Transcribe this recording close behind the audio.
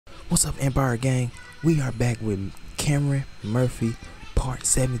What's up, Empire Gang? We are back with Cameron Murphy, part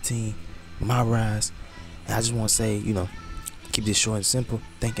 17, MyRise. And I just want to say, keep this short and simple.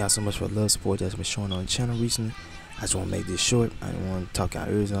 Thank y'all so much for the love support that's been showing on the channel recently. I just want to make this short. I don't want to talk y'all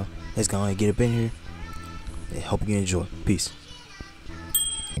ears off. Let's go and get up in here. I hope you enjoy. Peace.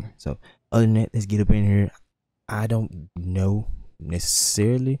 So, other than that, let's get up in here. I don't know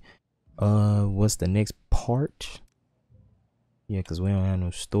necessarily what's the next part. Yeah, because we don't have no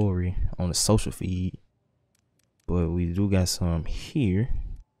story on the social feed. But we do got some here.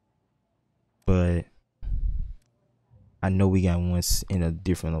 But I know we got ones in a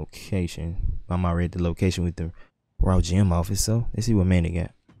different location. I'm already at the location with the Raw Gym office. So let's see what Manny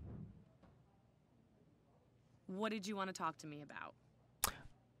got. What did you want to talk to me about?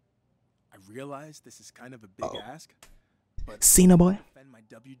 I realize this is kind of a big ask, but Cena boy. I defend my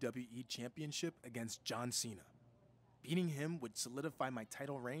WWE championship against John Cena. Beating him would solidify my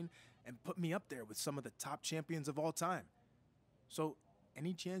title reign and put me up there with some of the top champions of all time. So,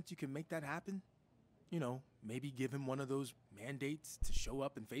 any chance you can make that happen? You know, maybe give him one of those mandates to show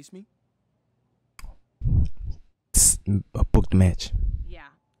up and face me? Book the match. Yeah,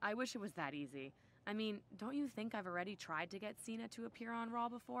 I wish it was that easy. I mean, don't you think I've already tried to get Cena to appear on Raw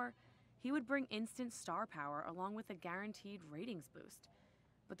before? He would bring instant star power along with a guaranteed ratings boost.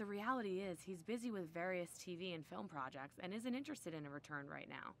 But the reality is, he's busy with various TV and film projects and isn't interested in a return right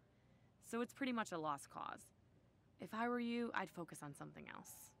now. So it's pretty much a lost cause. If I were you, I'd focus on something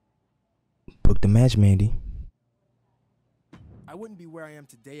else. Book the match, Mandy. I wouldn't be where I am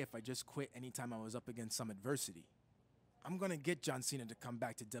today if I just quit anytime I was up against some adversity. I'm gonna get John Cena to come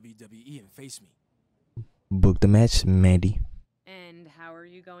back to WWE and face me. Book the match, Mandy. And how are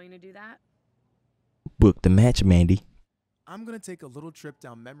you going to do that? Book the match, Mandy. I'm gonna take a little trip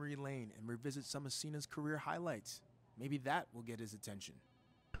down memory lane and revisit some of Cena's career highlights. Maybe that will get his attention.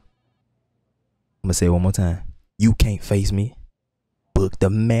 I'm gonna say it one more time. You can't face me. Book the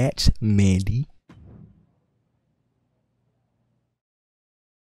match, Mandy.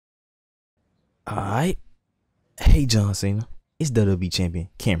 Alright. Hey, John Cena. It's WWE champion,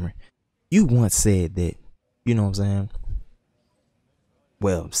 Kameron. You once said that, you know what I'm saying?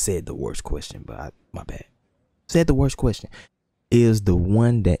 Well, said the worst question, but my bad. Said the worst question is the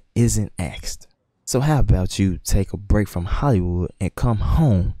one that isn't asked. So how about you take a break from Hollywood and come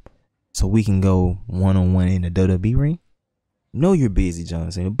home so we can go one-on-one in the WWE ring? Know you're busy, John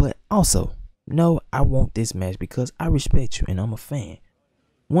Cena, but also know I want this match because I respect you and I'm a fan.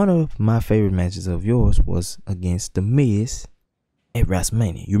 One of my favorite matches of yours was against The Miz at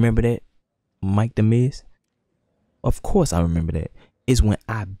WrestleMania. You remember that? Mike The Miz? Of course I remember that. It's when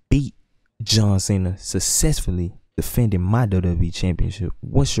I beat John Cena successfully defending my WWE championship.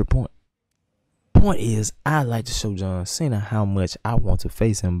 What's your point? Point is, I like to show John Cena how much I want to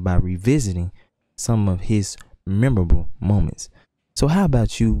face him by revisiting some of his memorable moments. So how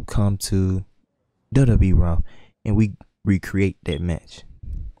about you come to WWE Raw and we recreate that match?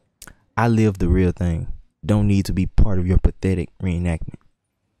 I live the real thing. Don't need to be part of your pathetic reenactment.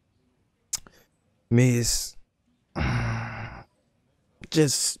 Miss,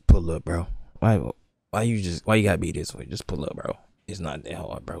 just pull up, bro. Why you gotta be this way? Just pull up, bro. It's not that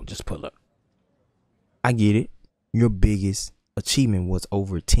hard, bro. Just pull up. I get it. Your biggest achievement was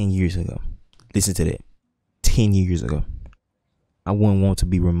over 10 years ago. Listen to that. 10 years ago. I wouldn't want to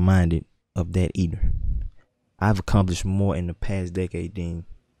be reminded of that either. I've accomplished more in the past decade than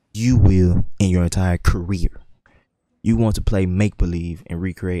you will in your entire career. You want to play make-believe and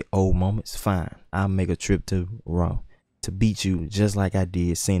recreate old moments? Fine. I'll make a trip to Raw to beat you just like I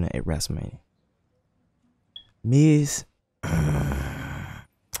did Cena at WrestleMania. Miz,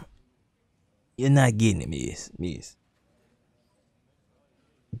 you're not getting it, Miz.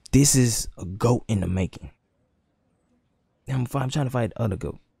 This is a goat in the making. I'm trying to fight the other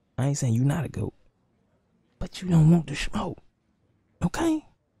goat. I ain't saying you're not a goat, but you don't want the smoke. Okay?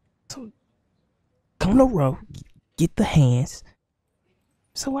 So come to Raw, get the hands,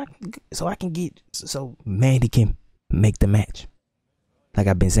 so Mandy can make the match. Like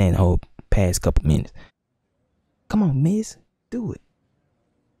I've been saying the whole past couple minutes. Come on, Miz, do it.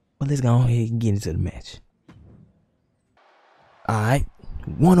 Well, let's go ahead and get into the match. Alright.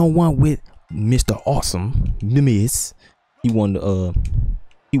 One-on-one with Mr. Awesome, The Miz. He wanted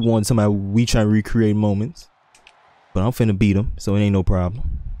somebody we try to recreate moments. But I'm finna beat him, so it ain't no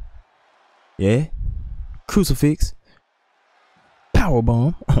problem. Yeah. Crucifix.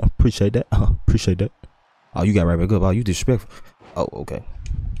 Powerbomb. Appreciate that. Appreciate that. Oh, you got right back up. Oh, you disrespectful. Oh, okay.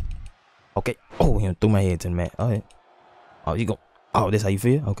 Okay. Oh, he threw my head to the mat. All right. Oh, you go. Oh, that's how you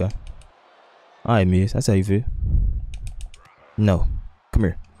feel? Okay. All right, Miz. That's how you feel. No. Come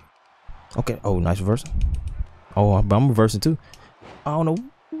here. Okay. Oh, nice reversal. Oh, I'm reversing too. I don't know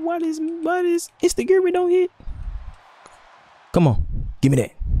what is it's the gear we don't hit. Come on, give me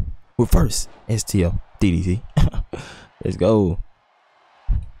that. Reverse STL DDT. Let's go.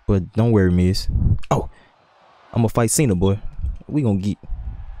 But don't worry, miss. Oh, I'm gonna fight Cena, boy. We gonna get.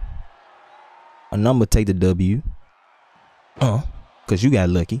 And I'm gonna take the W. Cause you got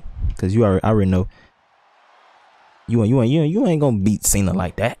lucky. Cause I already know. You ain't gonna beat Cena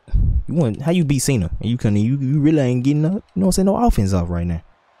like that. How you beat Cena? And you really ain't getting up. You know what I'm saying? No offense off right now.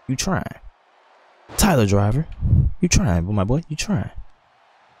 You trying. Tyler Driver. You trying, but my boy, you trying.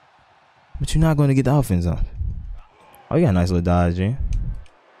 But you're not gonna get the offense off. Oh, you got a nice little dodge, man.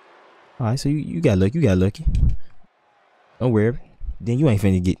 Alright, so you got lucky. You got lucky. Don't worry. Then you ain't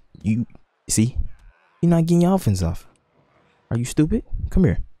finna get you. See, you're not getting your offense off. Are you stupid? Come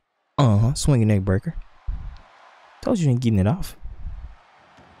here. Swinging neck breaker. Told you ain't getting it off.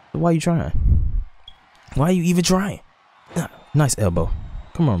 So why you trying? Why are you even trying? Nice elbow.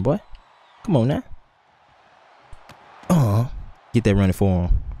 Come on, boy. Come on now. Get that running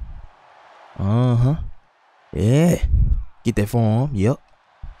forearm. Yeah. Get that forearm. Yep.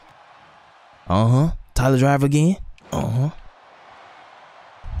 Tyler Driver again.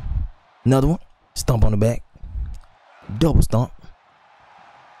 Another one. Stomp on the back. Double stomp.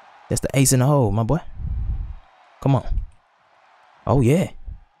 That's the ace in the hole, my boy. Come on. Oh yeah.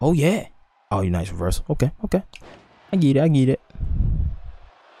 Oh yeah. Oh, you nice reversal. Okay. I get it.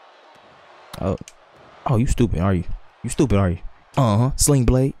 Oh, you stupid, are you? Sling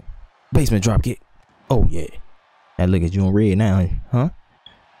blade. Basement drop kick. Oh yeah. Now look at you on red now, huh?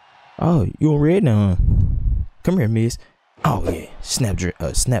 Oh, you on red now, huh? Come here, miss. Oh yeah. Snap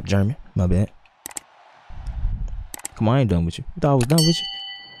German. My bad. Come on, I ain't done with you. You thought I was done with you?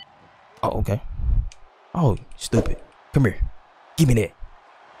 Oh, okay. Oh, stupid. Come here. Give me that.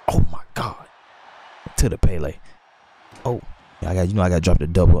 Oh my god. To the Pele. Oh, I got to drop the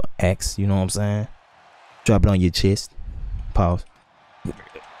double axe, you know what I'm saying? Drop it on your chest. Pause.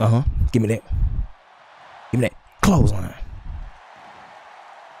 Give me that. Clothesline.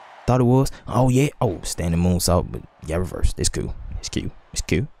 Thought it was. Oh yeah. Oh, standing moonsault, but yeah, reverse. It's cool.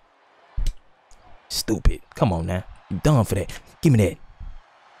 Stupid. Come on now. You done for that. Give me that.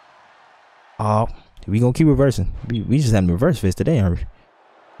 Oh, we gonna keep reversing. We just having reverse fist today, aren't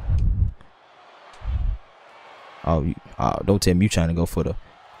we? Oh, don't tell me you trying to go for the.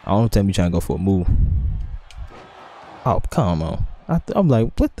 Don't tell me you trying to go for a move. Oh, come on. I'm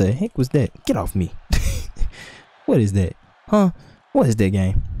like, what the heck was that? Get off me. What is that? Huh? What is that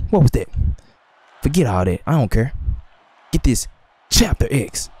game? What was that? Forget all that. I don't care. Get this chapter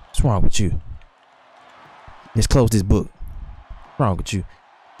X. What's wrong with you? Let's close this book. What's wrong with you?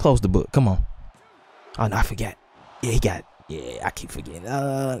 Close the book. Come on. Oh, no, I forgot. Yeah, he got. Yeah, I keep forgetting.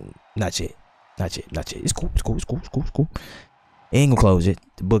 Not yet. It's cool. It ain't gonna close it.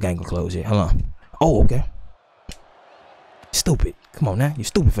 The book ain't gonna close it. Hold on. Oh, okay. Stupid. Come on now. You're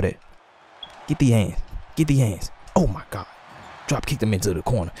stupid for that. Get the hands. Oh my god. Drop kick them into the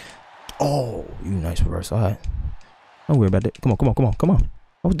corner. Oh, you nice reverse. Alright. Don't worry about that. Come on.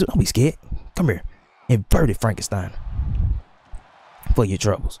 Don't be scared. Come here. Inverted Frankenstein. For your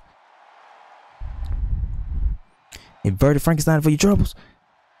troubles. Inverted Frankenstein for your troubles.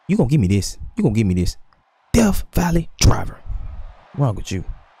 You gonna give me this. Death Valley Driver. What's wrong with you?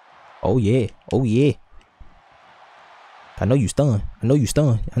 Oh yeah. I know you stunned. I know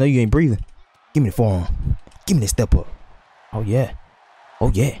you ain't breathing. Give me the forearm. Give me the step up. Oh yeah.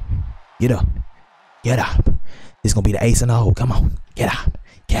 Get up. This gonna be the ace in the hole. Come on. Get up.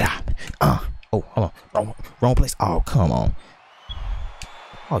 Oh, hold on. Wrong place. Oh, come on.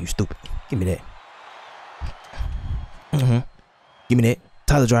 Oh, you stupid. Give me that. Give me that.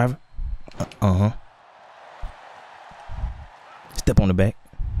 Tyler Driver. Step on the back.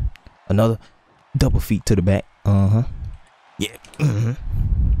 Another double feet to the back. Yeah.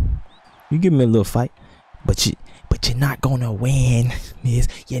 You give me a little fight, but you're not gonna win, miss.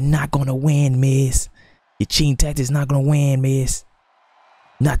 You're not gonna win, miss. Your cheating tactics not gonna win, miss.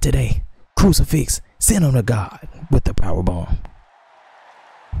 Not today. Crucifix. Send him to God with the power bomb.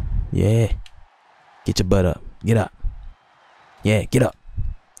 Yeah. Get your butt up. Get up. Yeah, get up.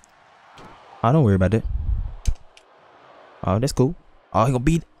 Oh, don't worry about that. Oh, that's cool. Oh, he gonna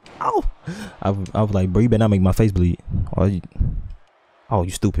beat. Oh, I was like, bro, you better not make my face bleed. Oh, you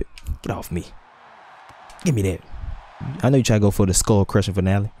stupid. Get off me. Give me that. I know you try to go for the skull crushing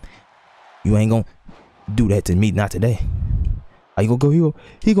finale. You ain't gonna do that to me. Not today. Are you gonna go?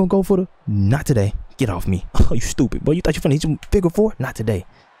 He gonna go for the. Not today. Get off me. Oh, you stupid. Boy, you thought you finna hit your figure four? Not today.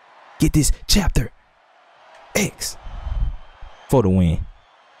 Get this chapter X for the win.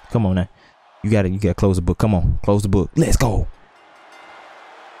 Come on now. You gotta close the book. Come on, close the book. Let's go.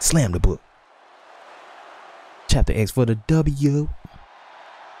 Slam the book. Chapter X for the W.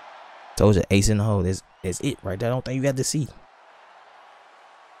 Told you, ace in the hole. That's it right there. I don't think you got to see.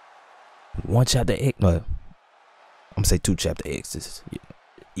 One chapter X. I'm gonna say 2 chapter X's.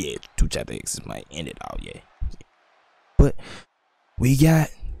 Yeah, 2 chapter X's might end it all. Yeah. But we got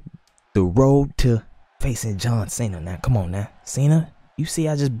the road to facing John Cena now. Come on now, Cena. You see,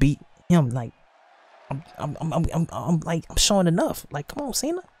 I just beat him. Like, I'm showing enough. Like, come on,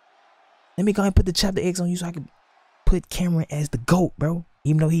 Cena. Let me go ahead and put the chapter X on you so I can put Kameron as the GOAT, bro.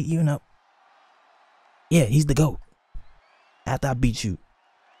 Even though yeah, he's the GOAT. After I beat you,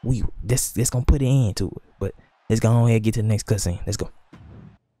 this gonna put an end to it. But let's go ahead and get to the next cutscene. Let's go.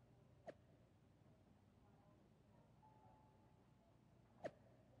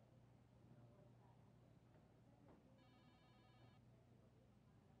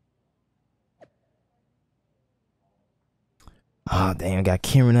 Oh, damn, I got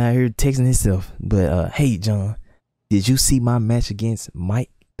Kameron out here texting himself. But, hey, John, did you see my match against Mike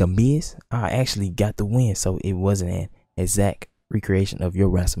the Miz? I actually got the win, so it wasn't an exact recreation of your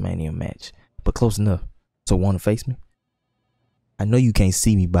WrestleMania match, but close enough. So, want to face me? I know you can't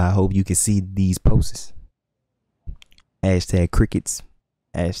see me, but I hope you can see these posts. Hashtag crickets.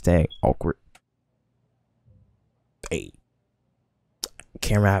 Hashtag awkward. Hey,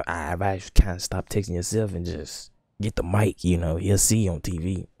 Kameron, I kind of stop texting yourself and just get the mic, you know, he'll see you on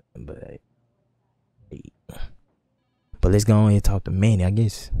TV. But let's go on and talk to Manny, I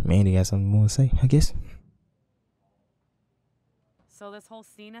guess. Manny got something more to say, I guess. So this whole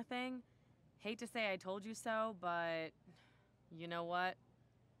Cena thing, hate to say I told you so, but you know what?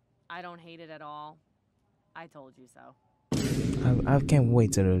 I don't hate it at all. I told you so. I can't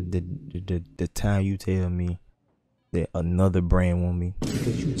wait till the time you tell me that another brand want me,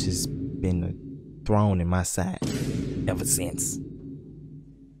 because you just been thrown in my side ever since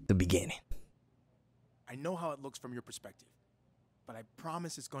the beginning. I know how it looks from your perspective, but I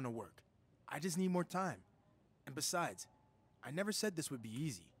promise it's gonna work. I just need more time. And besides, I never said this would be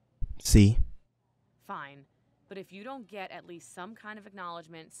easy. See? Fine, but if you don't get at least some kind of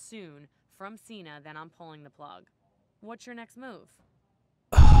acknowledgement soon from Cena, then I'm pulling the plug. What's your next move?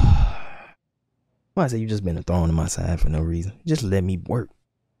 Why I say you just been thrown in my side for no reason? Just let me work.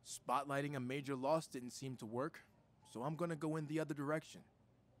 Spotlighting a major loss didn't seem to work, so I'm gonna go in the other direction.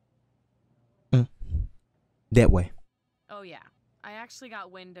 That way. Oh yeah, I actually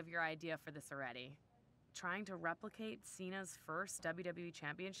got wind of your idea for this already. Trying to replicate Cena's first WWE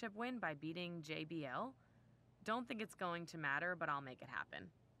Championship win by beating JBL? Don't think it's going to matter, but I'll make it happen.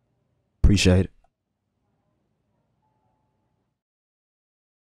 Appreciate it.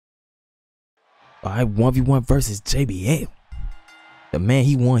 Alright, 1v1 versus JBL. The man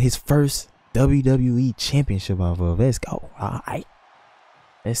he won his first WWE Championship off of. Let's go. Alright.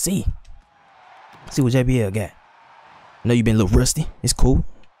 Let's see. See what JBL got. I know you been a little rusty. It's cool.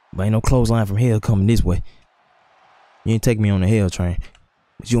 But ain't no clothesline from hell coming this way. You ain't take me on the hell train.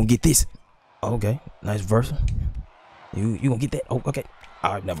 But you gonna get this. Okay. Nice versa. You gonna get that? Oh, okay.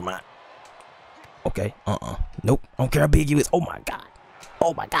 Alright, never mind. Okay. Nope. I don't care how big you is. Oh my god.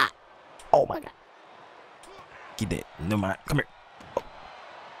 Oh my god. Oh my god. Get that. Never mind. Come here.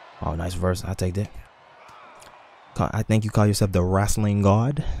 Oh, nice verse. I'll take that. I think you call yourself the wrestling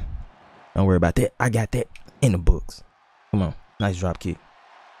god. Don't worry about that. I got that in the books. Come on. Nice drop kick.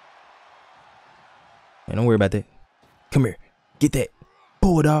 Hey, don't worry about that. Come here. Get that.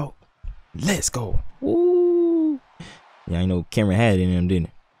 Bulldog. Let's go. Woo. Yeah, I know Kameron had it in him, didn't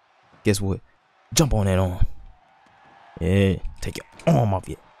it? Guess what? Jump on that arm. Yeah. Take your arm off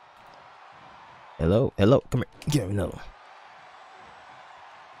it. Hello. Hello. Come here. Give me another one.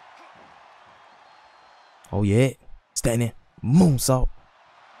 Oh, yeah. Standing. Moonsault.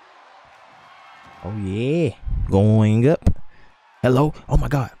 Oh, yeah. Going up. Hello. Oh, my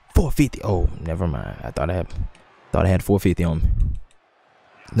God. 450. Oh, never mind. I thought I had 450 on me.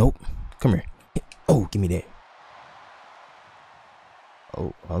 Nope. Come here. Oh, give me that.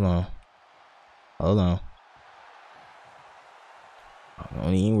 Oh, hold on. Hold on.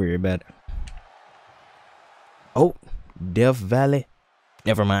 Don't even worry about it. Oh, Death Valley.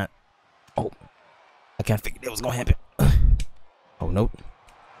 Never mind. Oh, I can't figure that was gonna happen. Oh, nope.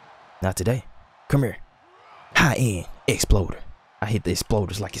 Not today. Come here. High end exploder. I hit the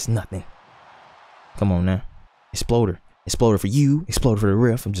exploders like it's nothing. Come on now. Exploder. Exploder for you. Exploder for the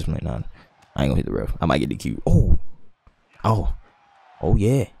ref. I'm just like, nah. I ain't gonna hit the ref. I might get the cue. Oh. Oh. Oh,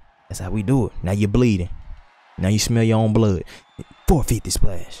 yeah. That's how we do it. Now you're bleeding. Now you smell your own blood. 450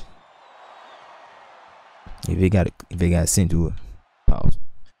 splash. If it got sent to a pause.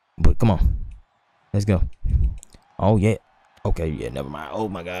 Come on. Let's go. Oh, yeah. Okay, yeah, never mind. Oh,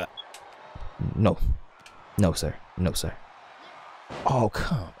 my God. No. No, sir. No, sir. Oh,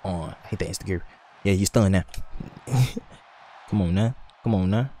 come on. I hate that instant gear. Yeah, you're stunned now. Come on now. Come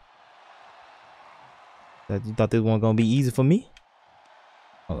on now. You thought this one gonna be easy for me?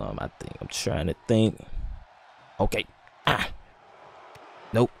 Hold on, I'm trying to think. Okay. Ah.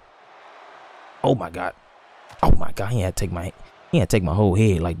 Nope. Oh my God. Oh my God. He had to take my whole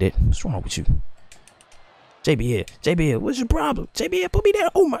head like that. What's wrong with you? JBL, what's your problem? JBL, put me down.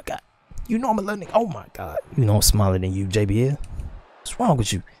 Oh my God. You know I'm a little nigga. Oh my God. You know I'm smaller than you, JBL. What's wrong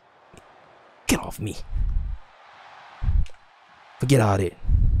with you? Get off me. Forget all that.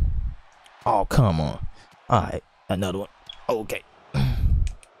 Oh, come on. Alright, another one. Okay.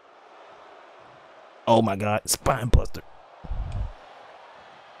 Oh my God, spine buster.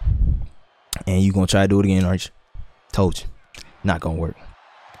 And you gonna try to do it again, aren't you? Told you. Not gonna work.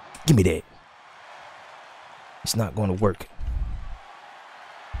 Give me that. It's not gonna work.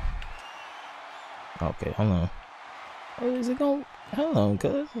 Okay, hold on. Oh, is it gonna? Hold on,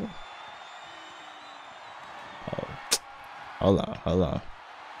 cuz. Oh, hold on.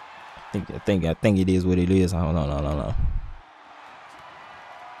 I think it is what it is. Hold on.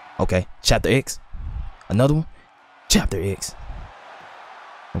 Okay, chapter X. Another one. Chapter X.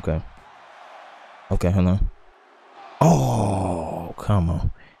 Okay, hold on. Oh, come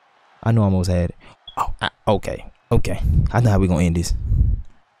on. I know I almost had it. Oh, okay. I know how we gonna end this.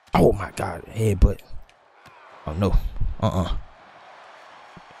 Oh my God, headbutt. Oh no.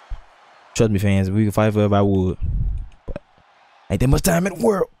 Trust me, fans. If we can fight forever, I would. But ain't that much time in the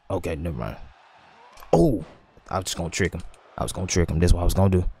world. Okay, never mind. Oh, I was just gonna trick him. That's what I was gonna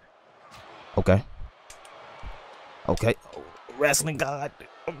do. Okay. Oh, wrestling God.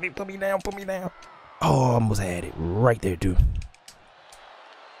 Put me down. Oh, I almost had it right there, dude.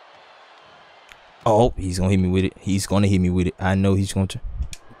 Oh, he's gonna hit me with it. I know he's going to.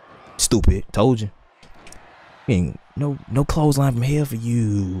 Stupid. Told you. Ain't no clothesline from hell for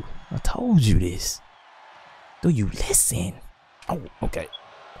you. I told you this. Do you listen? Oh, okay.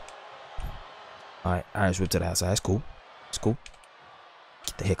 Alright, Irish whip to the outside. It's cool.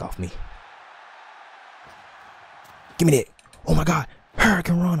 Get the heck off me. Give me that. Oh my God.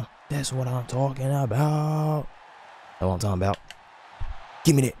 Hurricane Runner. That's what I'm talking about. That's what I'm talking about.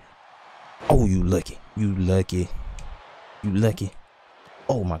 Give me that. Oh, you lucky.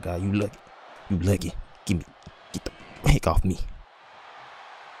 Oh my God, you lucky. Get the heck off me.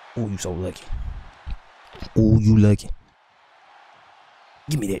 Oh, you so lucky. Oh, you lucky.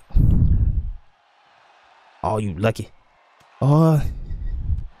 Give me that. Oh, you lucky. Oh,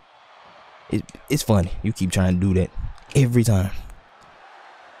 it's funny. You keep trying to do that every time.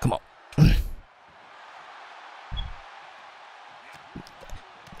 Come on.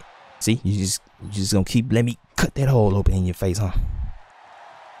 See, you just gonna keep let me cut that hole open in your face, huh?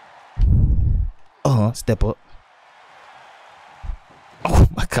 Step up. Oh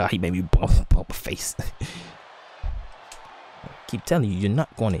my God, he made me bump a face. Keep telling you, you're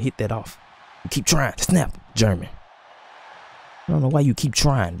not going to hit that off. You keep trying. Snap, German. I don't know why you keep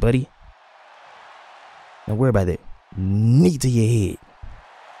trying, buddy. Don't worry about that. Knee to your head.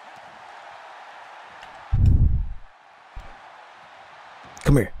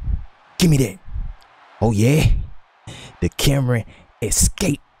 Come here. Give me that. Oh yeah. The Kameron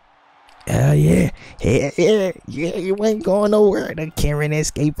escape. Yeah. You ain't going nowhere. The Kameron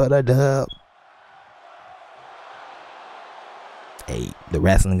escape for the dub. Hey, the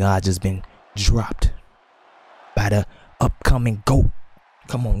wrestling god just been dropped by the upcoming GOAT.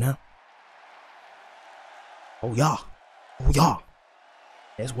 Come on now. Oh yeah.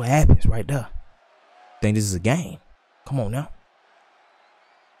 That's what happens right there. Think this is a game. Come on now.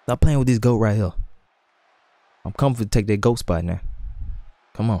 Stop playing with this GOAT right here. I'm coming to take that GOAT spot now.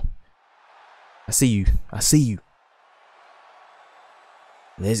 Come on. I see you.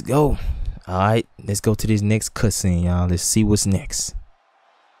 Let's go. Alright, let's go to this next cutscene, y'all. Let's see what's next.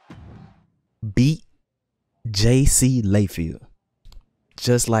 Beat JC Layfield.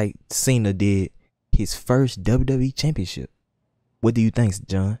 Just like Cena did his first WWE championship. What do you think,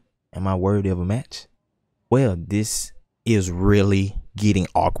 John? Am I worthy of a match? Well, this is really getting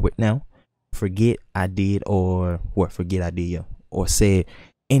awkward now. Forget I did or said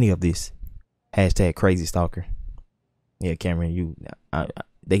any of this. Hashtag crazy stalker. Yeah, Kameron,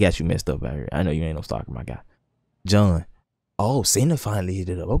 they got you messed up out here. I know you ain't no stalker, my guy. John. Oh, Cena finally hit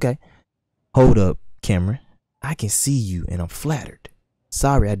it up. Okay. Hold up, Kameron. I can see you and I'm flattered.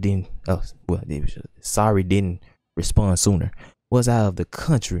 Sorry didn't respond sooner. Was out of the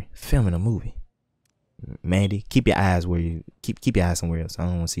country filming a movie. Mandy, keep your eyes where you keep your eyes somewhere else. I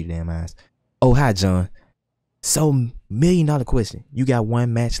don't want to see your damn eyes. Oh, hi, John. So, $1 million question. You got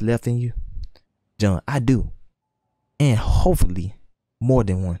one match left in you? John, I do. And hopefully more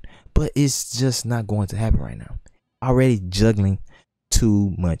than one. But it's just not going to happen right now. Already juggling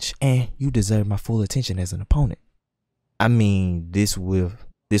too much. And you deserve my full attention as an opponent. I mean, this with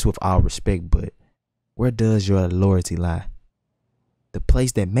all respect, but where does your loyalty lie? The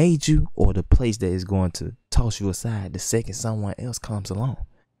place that made you, or the place that is going to toss you aside the second someone else comes along?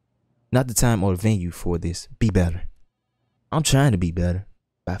 Not the time or the venue for this. Be better. I'm trying to be better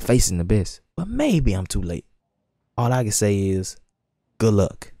by facing the best, but maybe I'm too late. All I can say is good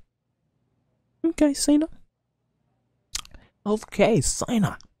luck. Okay, Cena. Okay,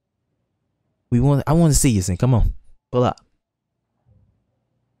 Cena. I want to see you, Cena. Come on. Pull up.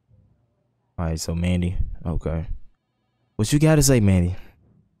 Alright, so Mandy. Okay. What you gotta say, Mandy?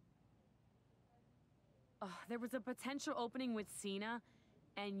 There was a potential opening with Cena,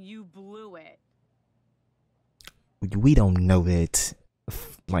 and you blew it. We don't know that,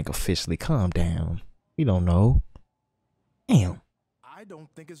 like, officially. Calm down. We don't know. Damn. I don't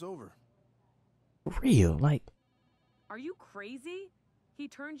think it's over. For real, like. Are you crazy? He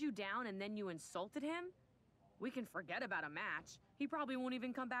turned you down and then you insulted him? We can forget about a match. He probably won't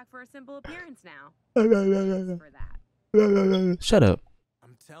even come back for a simple appearance now. Thanks for that. Shut up.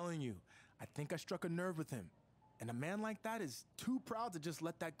 I'm telling you, I think I struck a nerve with him. And a man like that is too proud to just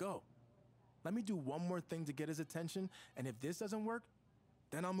let that go. Let me do one more thing to get his attention, and if this doesn't work,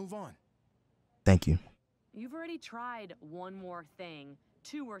 then I'll move on. Thank you. You've already tried one more thing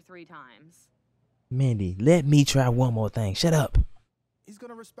 2 or 3 times. Mandy, let me try one more thing. Shut up. He's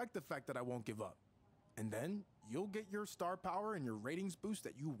gonna respect the fact that I won't give up. And then you'll get your star power and your ratings boost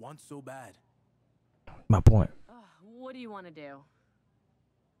that you want so bad. My point. What do you want to do?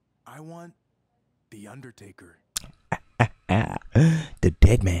 I want The Undertaker. The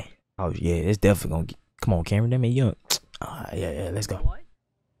dead man. Oh, yeah, it's definitely gonna get. Come on, Cameron, that man young. Yeah, let's go. What?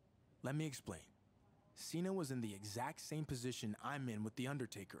 Let me explain. Cena was in the exact same position I'm in with The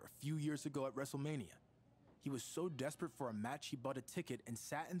Undertaker a few years ago at WrestleMania. He was so desperate for a match he bought a ticket and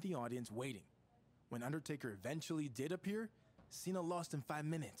sat in the audience waiting. When Undertaker eventually did appear, Cena lost in 5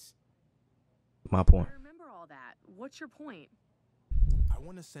 minutes. My point. I remember all that. What's your point? I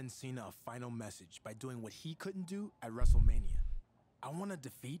want to send Cena a final message by doing what he couldn't do at WrestleMania. I want to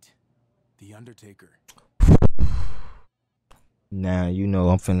defeat The Undertaker. Now, you know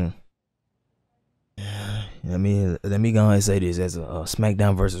I'm finna. Let me go ahead and say this as a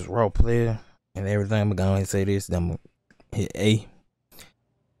SmackDown versus Raw player and everything. I'm gonna go ahead and say this. I'm gonna hit A.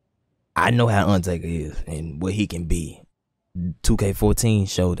 I know how Undertaker is and what he can be. 2K14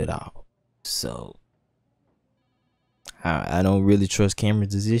 showed it all. So I don't really trust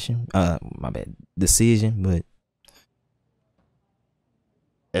Cameron's decision. Decision, but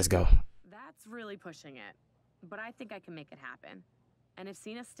let's go. That's really pushing it. But I think I can make it happen. And if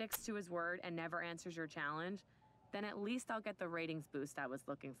Cena sticks to his word and never answers your challenge, then at least I'll get the ratings boost I was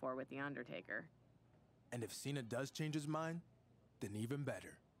looking for with The Undertaker. And if Cena does change his mind, then even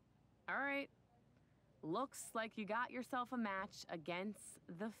better. All right. Looks like you got yourself a match against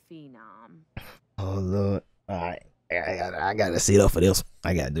the Phenom. Oh, Lord. All right. I gotta sit up for this.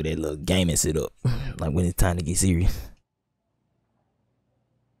 I gotta do that little gaming sit up. Like when it's time to get serious.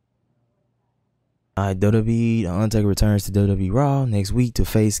 Alright, WWE, The Undertaker returns to WWE Raw next week to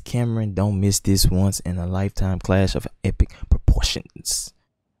face Kameron. Don't miss this once in a lifetime clash of epic proportions.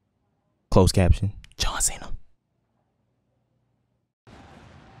 Closed caption, JohnCena.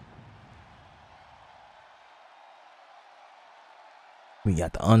 We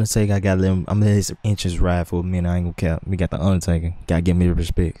got The Undertaker. I gotta let him, I'm gonna let his inches ride for a minute. I ain't gonna cap. We got The Undertaker. Gotta give me the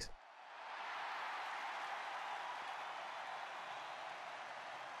respects.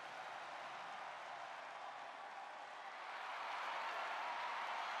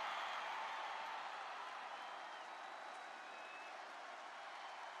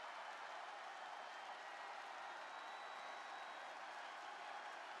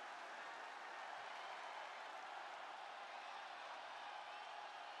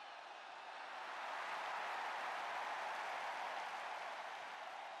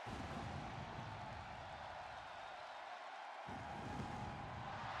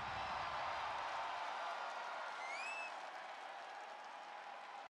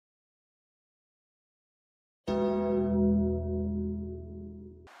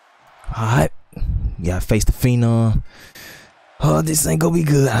 Alright, you gotta face the Phenom. Oh, this ain't gonna be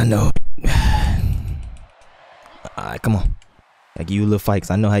good, I know. Alright, come on. I give you a little fight,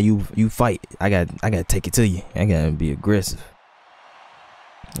 cause I know how you fight. I gotta take it to you. I gotta be aggressive.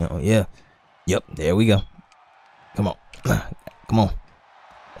 Oh yeah. Yep, there we go. Come on. Come on.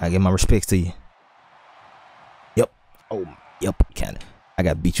 I give my respects to you. Yep. Oh, yep, kinda. I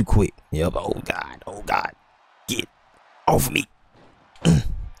gotta beat you quick. Yep. Oh God. Oh God. Get off of me.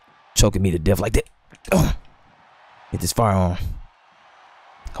 Choking me to death like that. Get this firearm.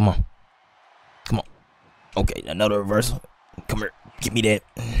 Come on. Come on. Okay, another reversal. Come here. Give me that.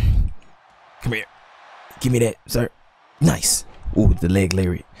 Come here. Give me that, sir. Nice. Ooh, the leg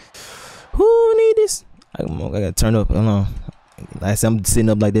lariat. Who need this? I gotta turn up. Hold on. Last time I'm sitting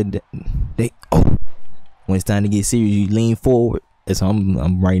up like that. Oh, when it's time to get serious, you lean forward. That's how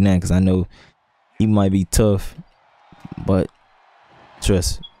I'm right now, because I know he might be tough, but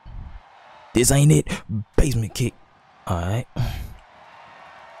trust, this ain't it. Basement kick. All right.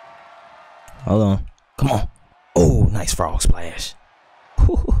 Hold on. Come on. Oh, nice frog splash.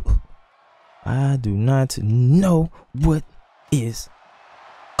 I do not know what is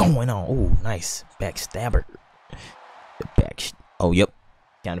going on. Oh, nice backstabber. The back. Oh, yep.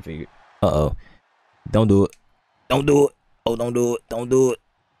 Kind of figured. Uh-oh. Don't do it. Don't do it. Oh, don't do it. Don't do it.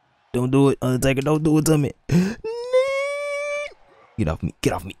 Don't do it. Undertaker, don't do it to me. Get off me.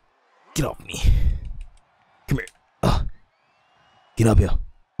 Get off me. Get off me. Come here. Get up here.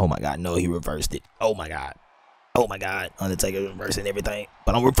 Oh, my God. No, he reversed it. Oh, my God. Oh, my God. Undertaker reversing everything.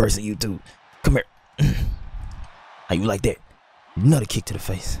 But I'm reversing you, too. Come here. How you like that? Another kick to the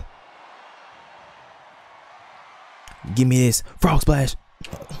face. Give me this. Frog splash.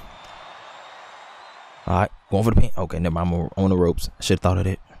 Alright, going for the pin. Okay, never mind. I'm on the ropes. I should have thought of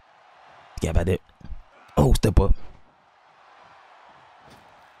that. Yeah, about that. Oh, step up.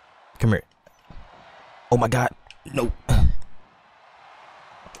 Come here. Oh my God. No.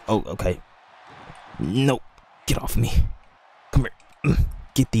 Oh, okay. No. Get off me. Come here.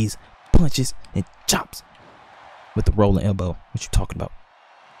 Get these punches and chops with the rolling elbow. What you talking about?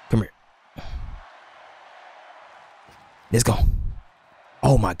 Come here. Let's go.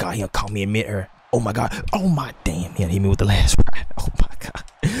 Oh my God, he caught me in mid-air. Oh my God. Oh my damn. He hit me with the last ride. Oh my God.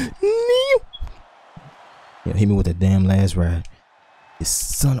 He hit me with the damn last ride. This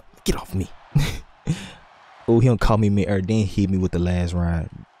son of, get off me. Oh, he caught me mid-air, then hit me with the last ride.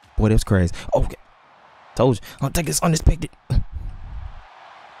 Boy, that's crazy. Okay. Told you. I'll take this unexpected.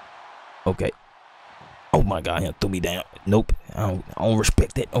 Okay. Oh my God, he threw me down. Nope. I don't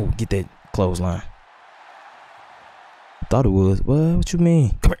respect that. Oh, get that clothesline. Thought it was. What you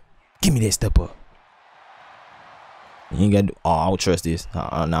mean? Come here. Give me that step up. You ain't got to do. Oh, I don't trust this. No,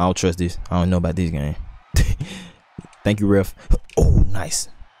 I don't trust this. I don't know about this game. Thank you, ref. Oh, nice.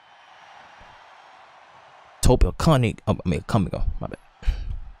 Topia Conic. I mean, Comico. My bad.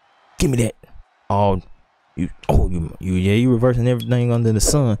 Give me that. Oh, you reversing everything under the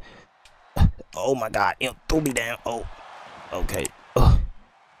sun. Oh my God, it threw me down. Oh, okay.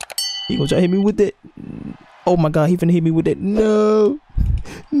 He gonna try to hit me with that. Oh my God, he finna hit me with that. No,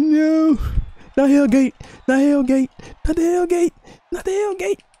 no, not Hellgate, not Hellgate, not the Hellgate, not the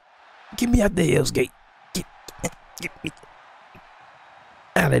Hellgate. Get me out the Hell's Gate. Get me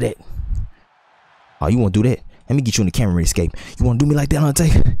out of that. Oh, you wanna do that? Let me get you in the camera escape. You wanna do me like that,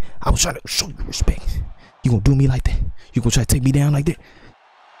 Undertaker? I was trying to show you respect. You gonna do me like that? You gonna try to take me down like that?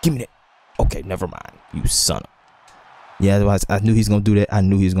 Give me that. Okay, never mind. You son of. Yeah, otherwise I knew he's gonna do that. I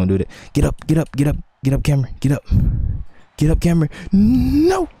knew he was gonna do that. Get up, get up, get up, get up, Kameron. Get up. Get up, Kameron.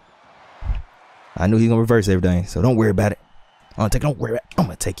 No. I knew he's gonna reverse everything, so don't worry about it. Don't worry about it. I'm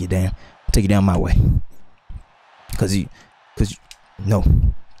gonna take you down. Take you down my way. Cause you no.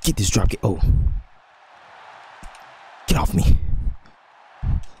 Get this drop kick. Oh. Get off me.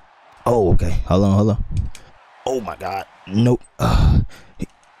 Oh, okay. Hold on. Oh my God. Nope.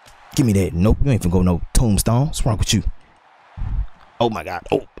 Give me that. Nope. You ain't finna go no tombstone. What's wrong with you? Oh my God.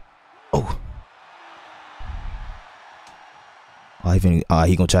 Oh.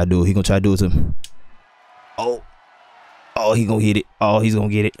 He gonna try to do it. He gonna try to do it to him. Oh, he gonna hit it. Oh, he's gonna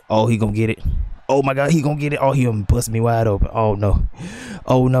get it. Oh, he gonna get it. Oh my God, he gonna get it. Oh, he gonna bust me wide open. Oh no.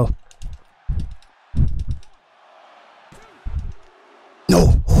 Oh no.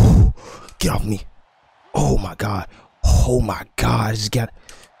 No. Get off me. Oh my God. Oh my God. I just got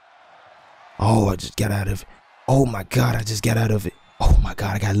out of it. Oh my God, I just got out of it. Oh my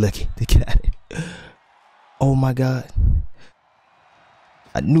God, I got lucky to get out of it. Oh my God.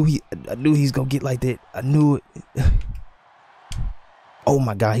 I knew he's gonna get like that. I knew it. Oh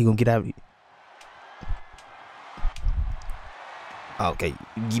my God, he gonna get out of it. Okay,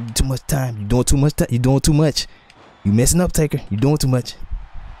 you give too much time. You doing too much. You doing too much. You messing up, Taker. You doing too much.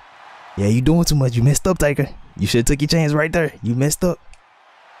 Yeah, you doing too much. You messed up, Taker. You should have took your chance right there. You messed up.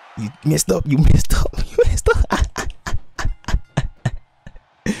 You messed up. You messed up. You messed up.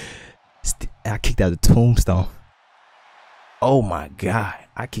 I kicked out the tombstone. Oh my God.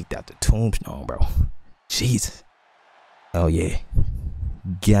 I kicked out the tombstone, bro. Jesus. Oh yeah.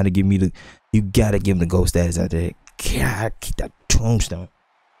 You gotta give him the GOAT status out there. God, I kicked out the tombstone.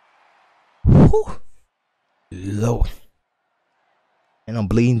 Whew. Lord. And I'm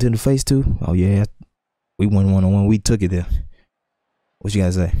bleeding to the face too. Oh yeah. We went 1-on-1. We took it there. What you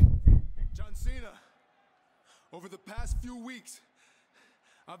guys say? John Cena, over the past few weeks,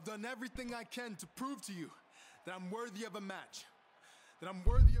 I've done everything I can to prove to you that I'm worthy of a match, that I'm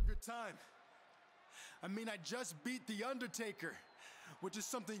worthy of your time. I mean, I just beat The Undertaker, which is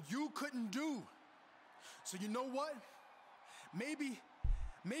something you couldn't do. So you know what? Maybe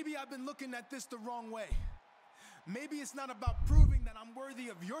I've been looking at this the wrong way. Maybe it's not about proving that I'm worthy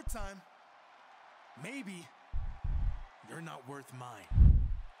of your time. Maybe you're not worth mine.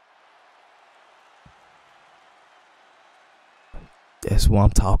 That's what I'm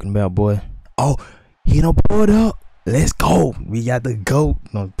talking about, boy. Oh, he done pulled up. Let's go. We got the GOAT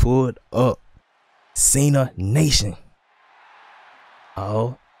done pulled up. Cena Nation.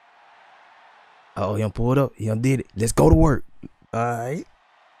 Oh, he done pulled up. He done did it. Let's go to work. All right.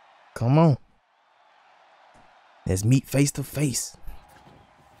 Come on. Let's meet face to face.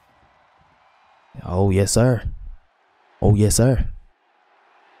 Oh, yes, sir. Oh, yes, sir.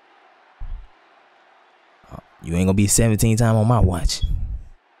 You ain't gonna be 17 times on my watch.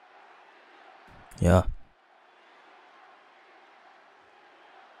 Yeah.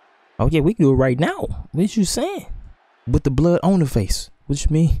 Oh, yeah, we can do it right now. What you saying? With the blood on the face. What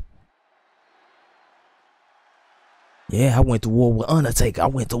you mean? Yeah, I went to war with Undertaker. I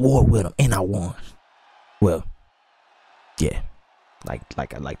went to war with him and I won. Well, yeah. Like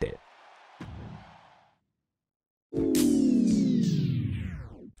I like that.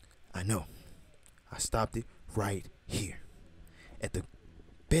 I know. I stopped it right here at the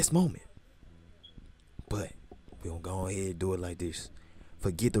best moment. But we're gonna go ahead and do it like this.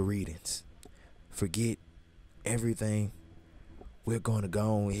 Forget the readings. Forget everything. We're gonna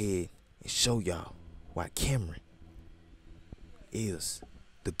go ahead and show y'all why Kameron is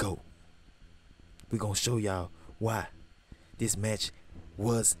the GOAT. We're gonna show y'all why this match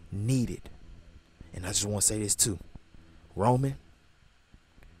was needed. And I just want to say this too. Roman,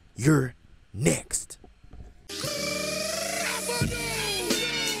 you're next.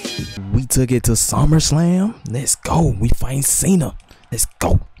 We took it to SummerSlam. Let's go. We find Cena. Let's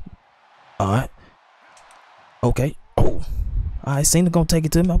go. Alright. Okay. Oh. Alright, Cena gonna take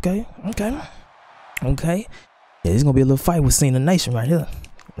it to him. Okay. Yeah, there's gonna be a little fight with Cena Nation right here.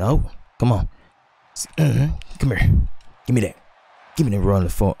 No. Come on. Come here. Give me that. Give me that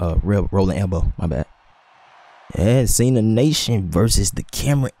rolling elbow. My bad. Yeah, Cena Nation versus the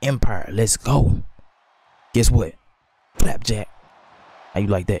Kameron Empire. Let's go. Guess what? Flapjack. How you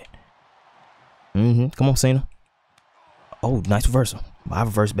like that? Come on, Cena. Oh, nice reversal. I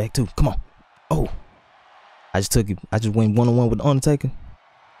reversed back too. Come on. Oh. I just took it. I just went 1-on-1 with the Undertaker.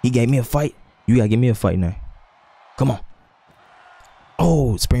 He gave me a fight. You gotta give me a fight now. Come on.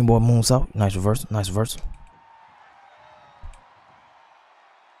 Oh, springboard moonsault. Nice reversal.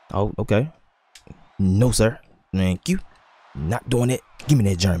 Oh, okay. No, sir. Thank you. Not doing it. Give me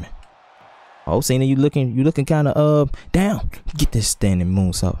that German. Oh, Cena, you looking kind of down. Get this standing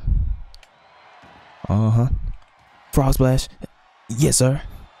moonsault. Frog splash. Yes, sir.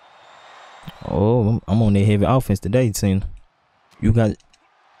 Oh, I'm on that heavy offense today, Cena. You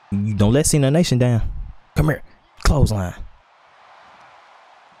don't let Cena Nation down. Come here. Clothesline.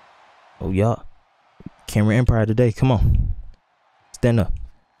 Oh, y'all. Kameron Empire today. Come on. Stand up.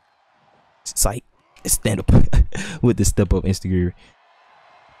 Sight. Stand up with the step up Instagram.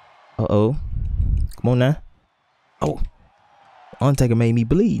 Uh-oh. Come on now. Oh. Undertaker made me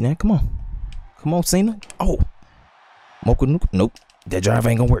bleed now. Come on. Come on, Cena. Oh. Mocha Nuke. Nope. That drive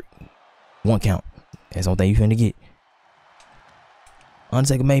ain't gonna work. 1 count. That's the only thing you finna get.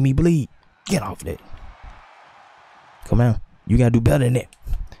 Undertaker made me bleed. Get off that. Come on. You gotta do better than that.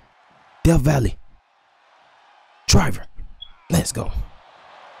 Death Valley. Driver. Let's go.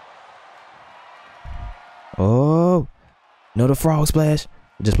 Oh. Another frog splash.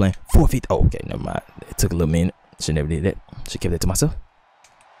 Just playing 4 feet. Oh, okay. Never mind. It took a little minute. Should never did that. Should kept that to myself.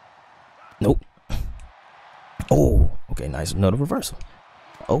 Nope. Oh. Okay. Nice. Another reversal.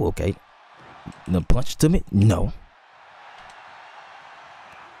 Oh, okay. Another punch to me? No.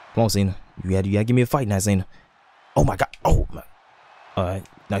 Come on, Cena. You gotta give me a fight now, Cena. Oh my God. Oh my. Alright.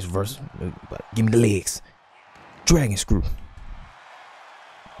 Nice reversal. Give me the legs. Dragon screw.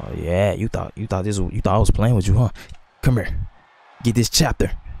 Oh yeah. You thought I was playing with you, huh? Come here. Get this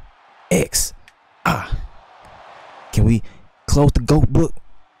chapter. X. Can we close the GOAT book?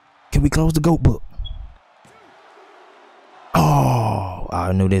 Can we close the GOAT book? Oh,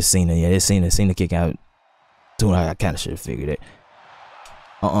 I knew this Cena. Yeah, this Cena kick out. Dude, I kind of should have figured it.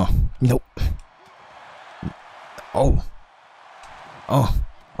 Nope. Oh.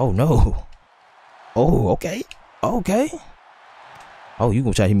 Oh no. Oh, okay. Okay. Oh, you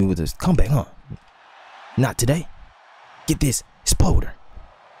gonna try to hit me with this comeback, huh? Not today. Get this exploder.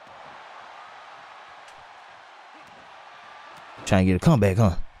 Trying to get a comeback,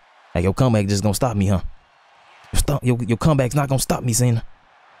 huh? Like your comeback just gonna stop me, huh? Your comeback's not gonna stop me, Cena.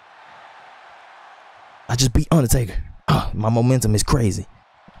 I just beat Undertaker. My momentum is crazy.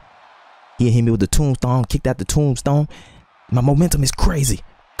 He hit me with the tombstone, kicked out the tombstone. My momentum is crazy.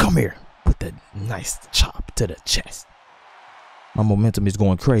 Come here with the nice chop to the chest. My momentum is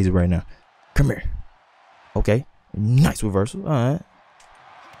going crazy right now. Come here. Okay. Nice reversal. Alright.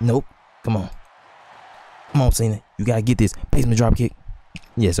 Nope. Come on. Come on, Cena. You gotta get this. Basement drop kick.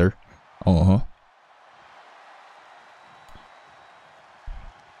 Yes, sir. Uh-huh.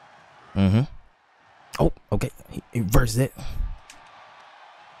 Mm-hmm. Oh, okay. He reversed it.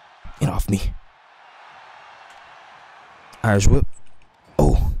 Get off me. Irish whip.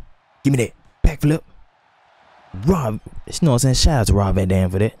 Oh, give me that. Backflip. Rob. You know what I'm saying? Shout out to Rob Van Dam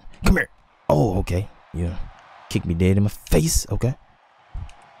for that. Come here. Oh, okay. Yeah. Kick me dead in my face. Okay.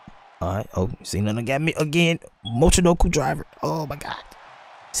 Alright. Oh, Cena done got me again. Mochinoku driver. Oh my god.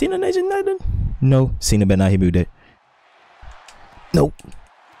 Cena Nation nothing? No. Cena better not hit me with that. Nope.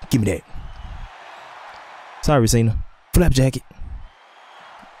 Give me that. Sorry, Cena. Flap jacket.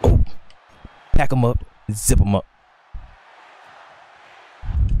 Oh. Pack him up. Zip him up.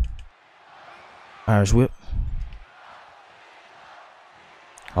 Irish whip.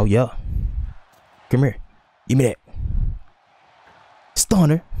 Oh, yeah. Come here. Give me that.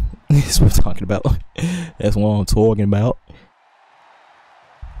 Stunner. That's what I'm talking about. That's what I'm talking about.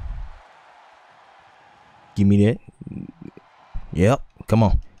 Give me that. Yep. Come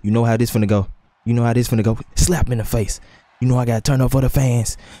on. You know how this finna go. You know how this finna go. Slap him in the face. You know I gotta turn up for the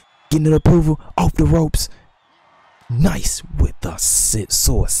fans. Getting the approval off the ropes. Nice with the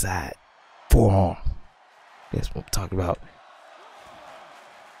suicide forearm. That's what I'm talking about.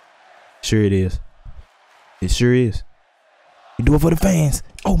 Sure it is. It sure is. You do it for the fans.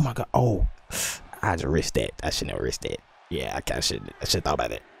 Oh my god. Oh, I just risked that. I should never risk that. Yeah, I should thought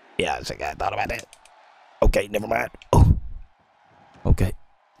about that. Yeah, I should have thought about that. Okay, never mind. Oh. Okay,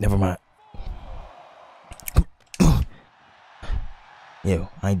 never mind. Yo,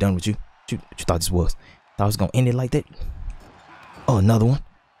 I ain't done with you. What you thought this was? Thought I was gonna end it like that? Oh, another one.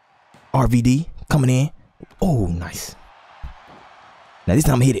 RVD coming in. Oh, nice. Now this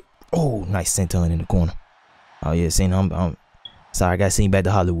time I hit it. Oh, nice senton in the corner. Oh yeah, Cena, I'm sorry I got seen back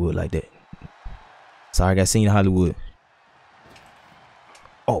to Hollywood like that. Sorry I got seen in Hollywood.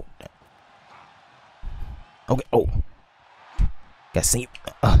 Oh. Okay, oh. Got seen.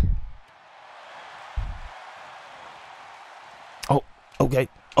 Oh, okay.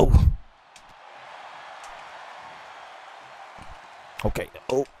 Oh. Okay.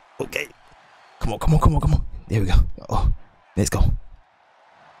 Oh, okay. Come on, come on, come on, come on. There we go. Oh, let's go.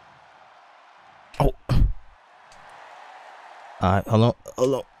 Oh. Alright, hold on,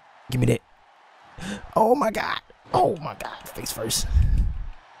 hold on. Give me that. Oh my god. Oh my god. Face first.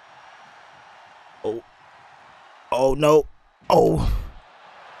 Oh. Oh no. Oh.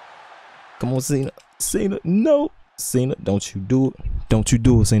 Come on, Cena. Cena, no. Cena, don't you do it. Don't you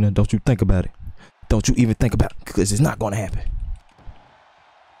do it, Cena. Don't you think about it. Don't you even think about it, because it's not gonna happen.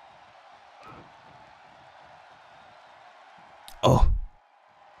 Oh.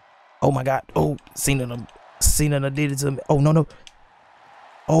 Oh my god. Oh, Cena did it to me. Oh no no.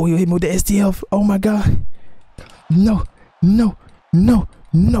 Oh, you hit me with the STF. Oh my god. No. No. No.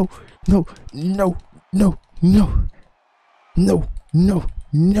 No. No. No. No. No. No. No.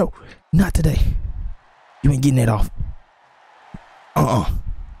 No. Not today. You ain't getting that off.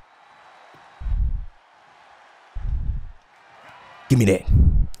 Give me that.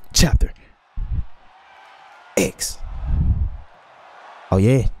 Chapter X. Oh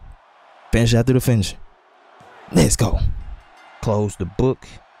yeah. Finish after the finish. Let's go. Close the book.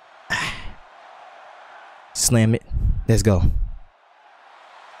 Slam it. Let's go.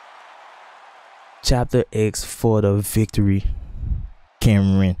 Chapter X for the victory.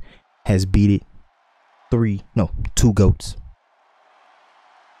 Kameron has beat it. 2 goats.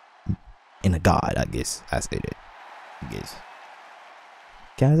 And a god, I guess. I say that. I guess.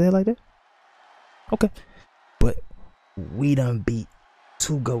 Can I say it like that? Okay. But we done beat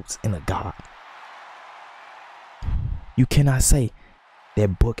 2 goats and a god. You cannot say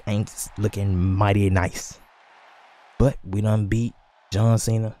that book ain't looking mighty nice. But we done beat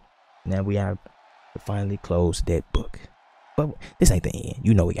JohnCena Now we have to finally close that book. But this ain't the end.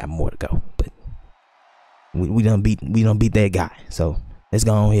 You know we got more to go. But we done beat that guy. So let's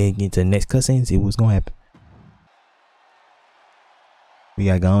go on ahead and get to the next cutscene and see what's gonna happen. We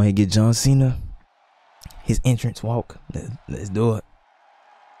gotta go on ahead and get John Cena his entrance walk. Let's do it.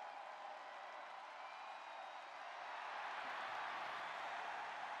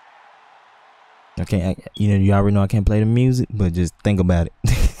 Okay, you already know I can't play the music, but just think about it.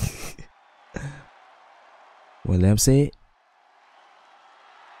 Well, let him say it.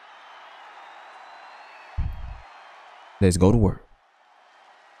 Let's go to work.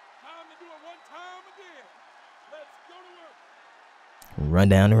 Time to do it one time again. Let's go to work. Run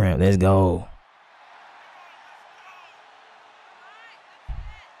down the ramp. Let's go.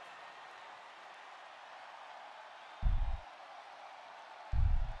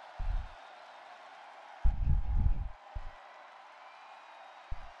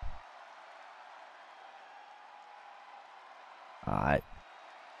 All right.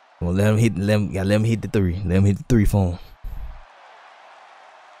 Well, let him hit the three. Let him hit the three for him.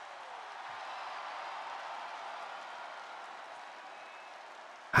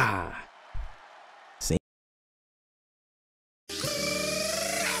 Ah. See.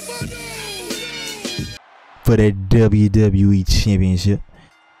 For the WWE Championship,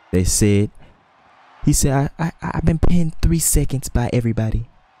 he said, I've been pinned 3 seconds by everybody.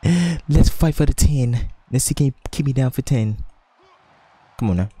 Let's fight for the 10. Let's see, can you keep me down for 10? Come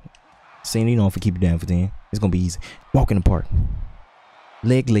on now. Cena, you know if I keep you down for 10. It's gonna be easy. Walk in the park.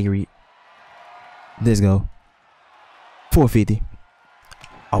 Leg Larry. Let's go. 450.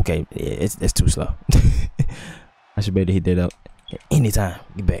 Okay, yeah, it's too slow. I should better hit that up anytime.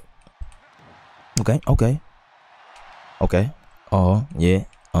 Get back. Okay. Oh yeah.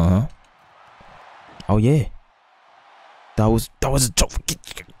 Oh yeah. That was a joke.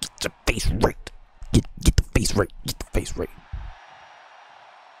 Get your face right. Get the face right. Get the face right.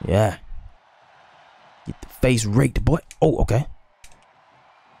 Yeah. Get the face raked, boy. Oh, okay.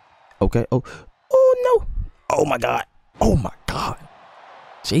 Okay. Oh no. Oh my god. Oh my god.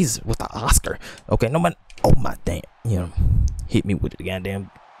 Jesus, what's the Oscar? Okay, nobody. Oh my damn. You know, hit me with the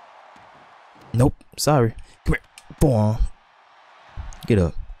goddamn. Nope. Sorry. Come here. Boom. Get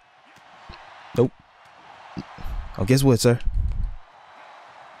up. Nope. Oh, guess what, sir?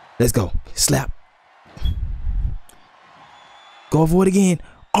 Let's go. Slap. Go for it again.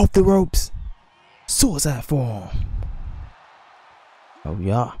 Off the ropes. Suicide form. Oh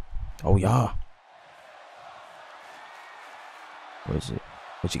yeah. Oh yeah. What is it?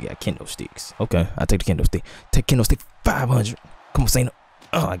 What you got? Kendo sticks. Okay, I'll take the kendo stick. Take kendo stick 500. Come on, Cena.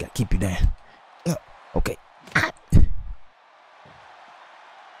 Oh, I gotta keep you down. Okay.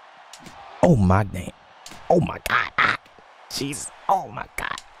 Oh my damn. Oh my god. Jesus. Oh my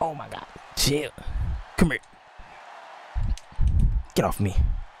god. Oh my god. Chill. Come here. Get off me.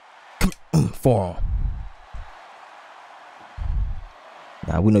 Come here. Forearm.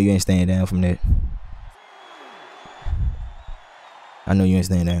 Nah, we know you ain't staying down from that. I know you ain't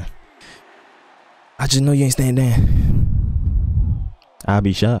staying down. I just know you ain't staying down. I'll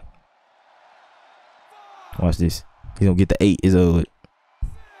be shocked. Watch this. He's gonna get the 8. It's over.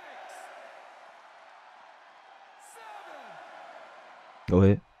 Go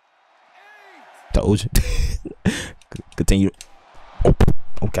ahead. Told you. Continue. Oh,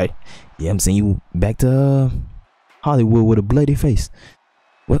 okay. Yeah, I'm seeing you back to Hollywood with a bloody face.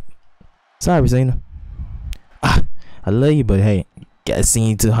 What? Sorry, Cena. I love you, but hey, I got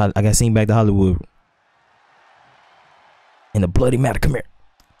seen back to Hollywood in a bloody matter. Come here.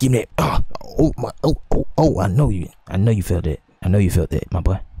 Give me that. Oh, I know you felt that. I know you felt that, my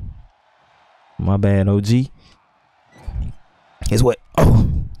boy. My bad, OG. Guess what?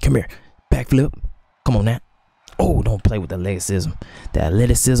 Oh, come here. Backflip. Come on now. Oh, don't play with the athleticism. The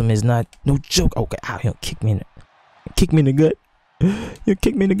athleticism is not no joke. Okay, out here, kick me in the gut. You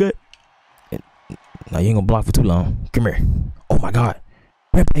kick me in the gut. No, you ain't gonna block for too long. Come here. Oh my god.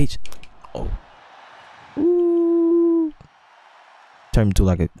 Rampage. Oh. Ooh. Turned into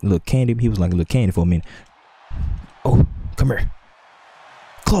like a little candy. He was like a little candy for a minute. Oh, come here.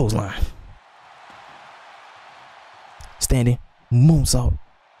 Clothesline. Standing. Moonsault.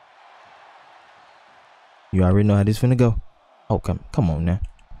 You already know how this finna go. Oh, come on now.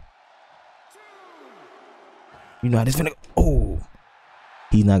 You know how this finna go. Oh.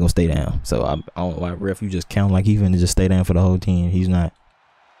 He's not gonna stay down. So I don't know why, ref, you just count like he finna just stay down for the whole team. He's not.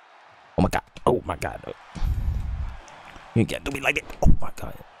 Oh my god. Oh my god. You can't do me like that. Oh my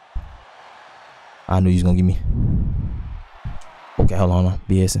god. I knew you was gonna give me. Okay, hold on.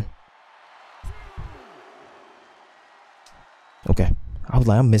 BSing. Okay. I was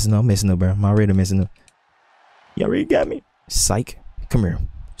like, I'm messing up, bro. I'm already messing up. You already got me. Psych. Come here,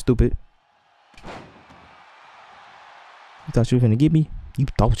 stupid. You thought you were finna get me? You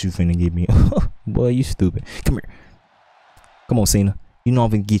thought you finna get me. Boy, you stupid. Come here. Come on, Cena. You know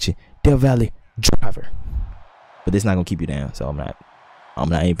I'm finna get you. Del Valley driver. But this not gonna keep you down, so I'm not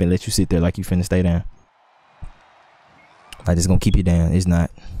even finna let you sit there like you finna stay down. Like this gonna keep you down. It's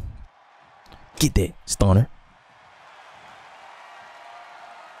not. Get that, stoner.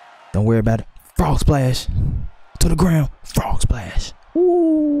 Don't worry about it. Frog splash. To the ground. Frog splash.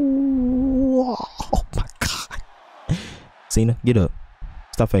 Ooh. Oh my God. Cena, get up.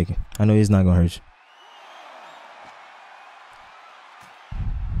 Stop faking. I know it's not gonna hurt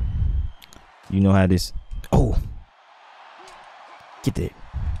you. You know how this. Oh. Get that.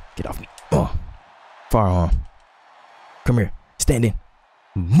 Get off me. Oh. Firearm. Come here. Stand in.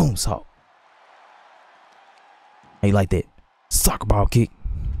 Moonsault. Hey, like that. Soccer ball kick.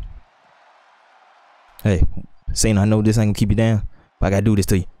 Hey, Cena, I know this ain't gonna keep you down, but I gotta do this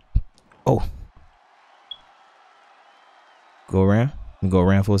to you. Oh. Go around. Let me go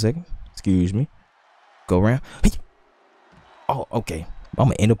around for a second. Excuse me. Go around. Hey. Oh, okay. I'm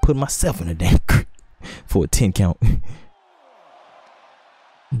gonna end up putting myself in a damn for a 10 count.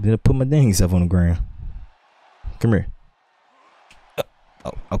 Then I put my dang self on the ground. Come here.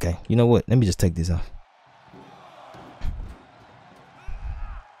 Oh, okay. You know what? Let me just take this off.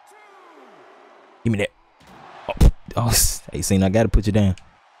 Give me that. Oh, hey, Cena, I gotta put you down.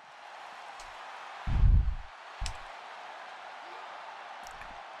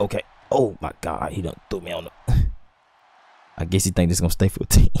 Okay. Oh my God, he done threw me on the. I guess he think this gonna stay for a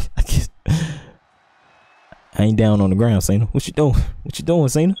team. I guess. I ain't down on the ground, Cena. What you doing? What you doing,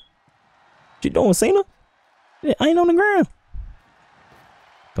 Cena? What you doing, Cena? Yeah, I ain't on the ground.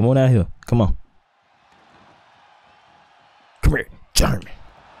 Come on out here. Come on. Come here, German.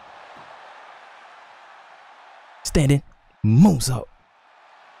 Standing moonsault.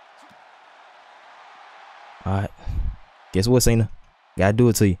 Alright. Guess what, Cena? Gotta do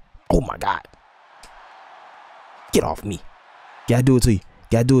it to you. Oh my God. Get off me. Gotta do it to you.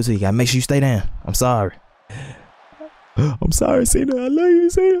 Gotta do it to you. Gotta make sure you stay down. I'm sorry. I'm sorry, Cena. I love you,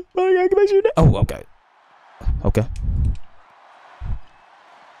 Cena. But I gotta make sure you down. Oh, okay. Okay.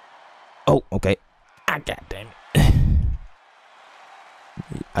 Oh, okay. I got damn it.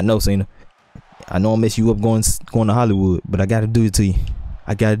 I know, Cena. I know I mess you up going to Hollywood, but I gotta do it to you.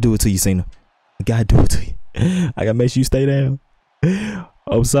 I gotta do it to you, Cena. I gotta do it to you. I gotta make sure you stay down.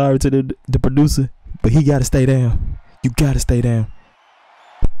 I'm sorry to the producer, but he gotta stay down. You gotta stay down.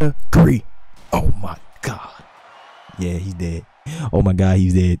 Agree. Oh my God. Yeah, he's dead. Oh my God,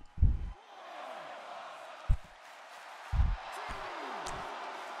 he's dead.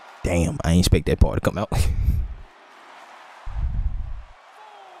 Damn, I ain't expect that part to come out.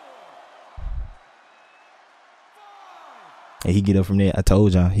 Hey, he get up from there. I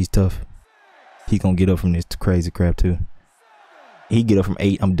told y'all he's tough. He gonna get up from this crazy crap too. He get up from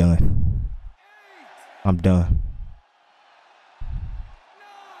 8. I'm done. I'm done.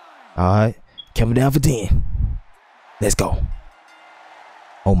 All right, coming down for 10. Let's go.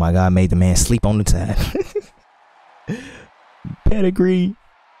 Oh my God, made the man sleep on the side. Pedigree.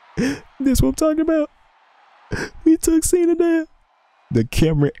 This what I'm talking about. We took Cena down. The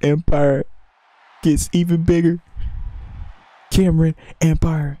Kameron Empire gets even bigger. Kameron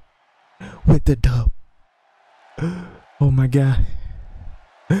Empire with the dub. Oh my God.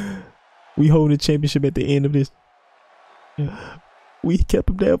 We hold the championship at the end of this. We kept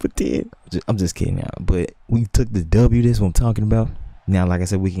him down for 10. I'm just kidding now. But we took the W. This is what I'm talking about. Now, like I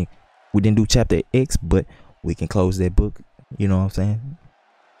said, we didn't do chapter X, but we can close that book. You know what I'm saying?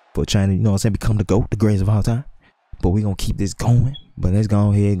 For trying to, you know what I'm saying, become the GOAT, the greatest of all time. But we're going to keep this going. But let's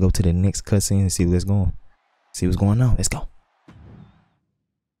go ahead and go to the next cutscene and see what's going. See what's going on. Let's go.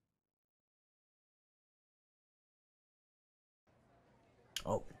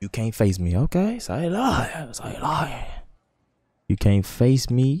 Oh, you can't face me. Okay, say lie. Say lie. You can't face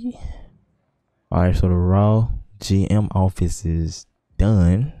me. All right, so the Raw GM office is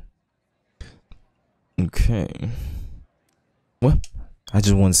done. Okay. Well, I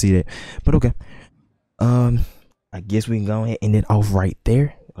just want to see that, but okay. I guess we can go ahead and end it off right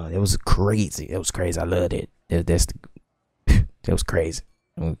there. That was crazy. That was crazy. I loved it. That was crazy.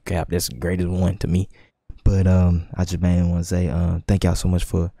 Cap, that's the greatest one to me. But I just mainly want to say thank y'all so much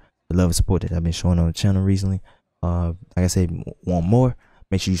for the love and support that I've been showing on the channel recently. Like I said, want more?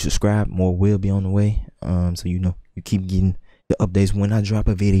 Make sure you subscribe. More will be on the way. So you know you keep getting the updates when I drop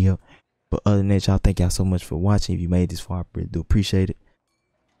a video. But other than that, y'all, thank y'all so much for watching. If you made this far, I really do appreciate it.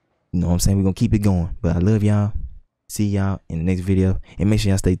 You know what I'm saying? We're gonna keep it going. But I love y'all. see y'all in the next video. And make sure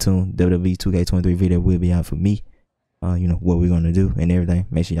y'all stay tuned. WWE 2K23 video will be out for me. You know what we're gonna do and everything.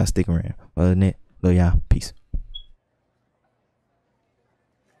 Make sure y'all stick around. Other than that, love y'all. Peace.